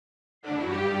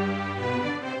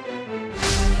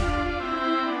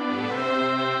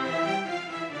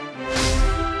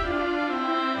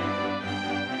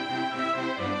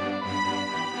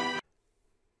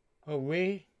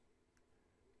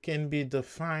can be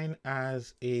defined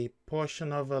as a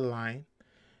portion of a line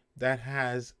that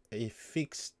has a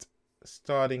fixed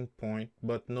starting point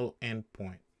but no end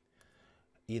point.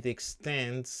 It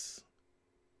extends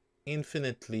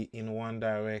infinitely in one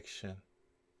direction.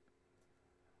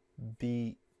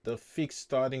 The fixed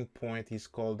starting point is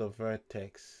called a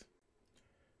vertex.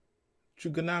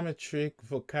 Trigonometric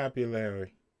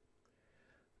vocabulary.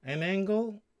 An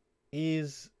angle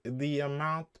is the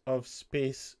amount of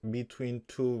space between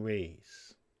two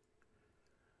rays.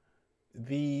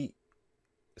 The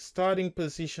starting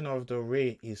position of the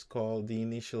ray is called the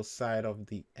initial side of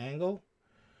the angle.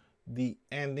 The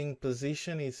ending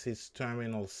position is its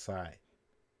terminal side.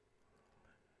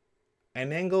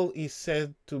 An angle is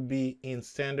said to be in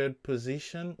standard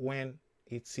position when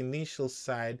its initial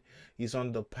side is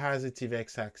on the positive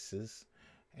x-axis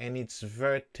and its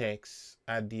vertex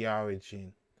at the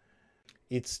origin.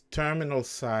 Its terminal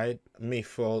side may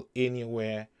fall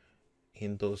anywhere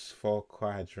in those four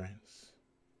quadrants.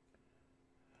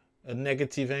 A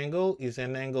negative angle is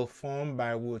an angle formed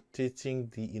by rotating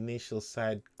the initial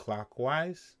side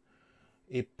clockwise.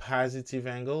 A positive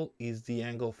angle is the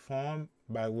angle formed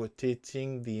by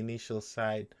rotating the initial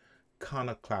side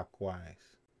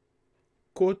counterclockwise.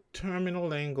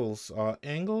 Coterminal angles are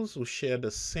angles who share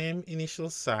the same initial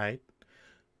side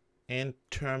and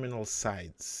terminal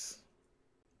sides.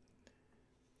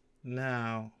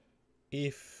 Now,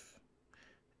 if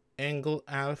angle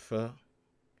alpha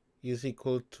is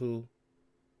equal to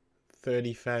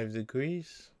 35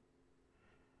 degrees,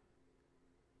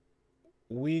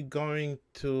 we're going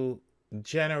to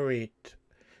generate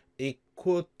a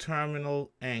coterminal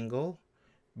angle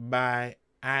by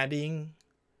adding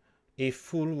a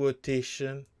full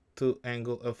rotation to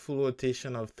a full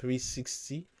rotation of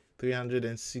 360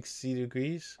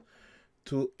 degrees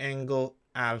to angle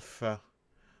alpha.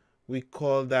 We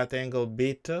call that angle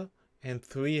beta, and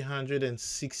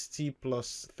 360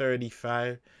 plus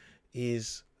 35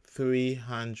 is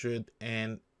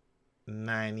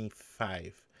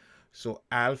 395. So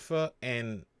alpha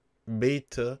and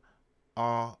beta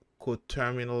are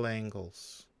coterminal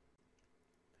angles.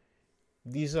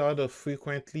 These are the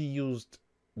frequently used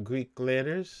Greek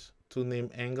letters to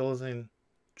name angles in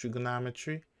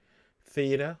trigonometry: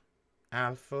 theta,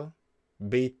 alpha,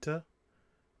 beta,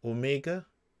 omega,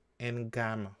 and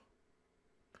gamma.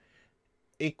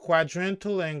 A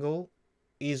quadrantal angle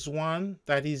is one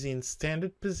that is in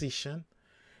standard position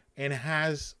and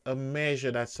has a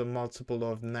measure that's a multiple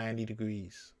of 90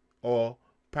 degrees or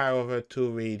pi over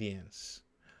 2 radians.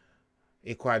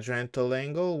 A quadrantal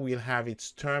angle will have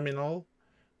its terminal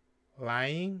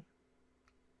lying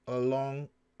along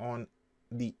on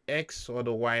the x or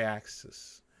the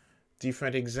y-axis.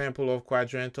 Different example of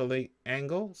quadrantal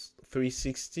angles: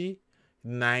 360,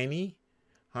 90,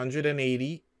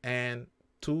 180, and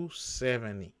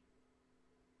 270.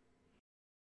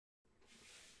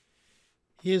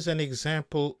 Here's an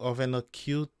example of an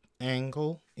acute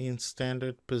angle in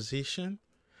standard position.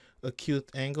 Acute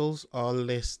angles are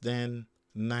less than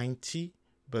 90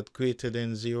 but greater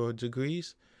than 0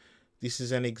 degrees. This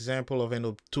is an example of an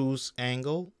obtuse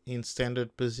angle in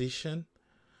standard position.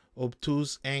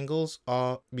 Obtuse angles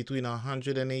are between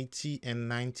 180 and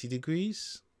 90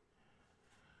 degrees.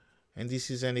 And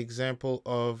this is an example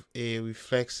of a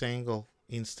reflex angle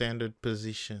in standard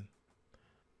position.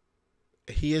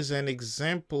 Here's an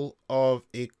example of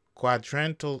a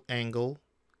quadrantal angle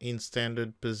in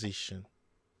standard position.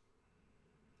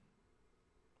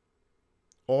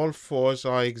 All fours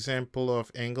are examples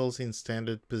of angles in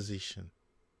standard position.